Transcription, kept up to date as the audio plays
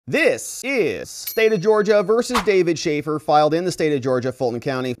This is State of Georgia versus David Shafer, filed in the state of Georgia, Fulton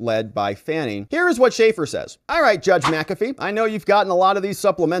County, led by Fannie. Here is what Shafer says. All right, Judge McAfee, I know you've gotten a lot of these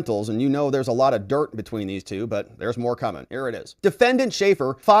supplementals and you know there's a lot of dirt between these two, but there's more coming. Here it is. Defendant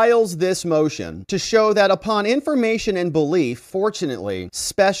Shafer files this motion to show that upon information and belief, fortunately,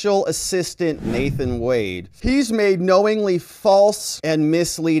 Special Assistant Nathan Wade, he's made knowingly false and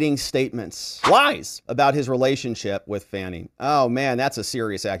misleading statements, lies about his relationship with Fannie. Oh man, that's a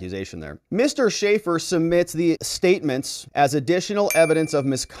serious accusation there. Mr. Shafer submits the statements as additional evidence of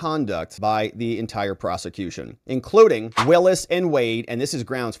misconduct by the entire prosecution, including Willis and Wade, and this is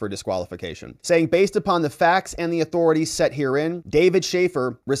grounds for disqualification, saying based upon the facts and the authorities set herein, David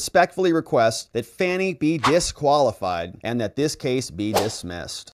Shafer respectfully requests that Fannie be disqualified and that this case be dismissed.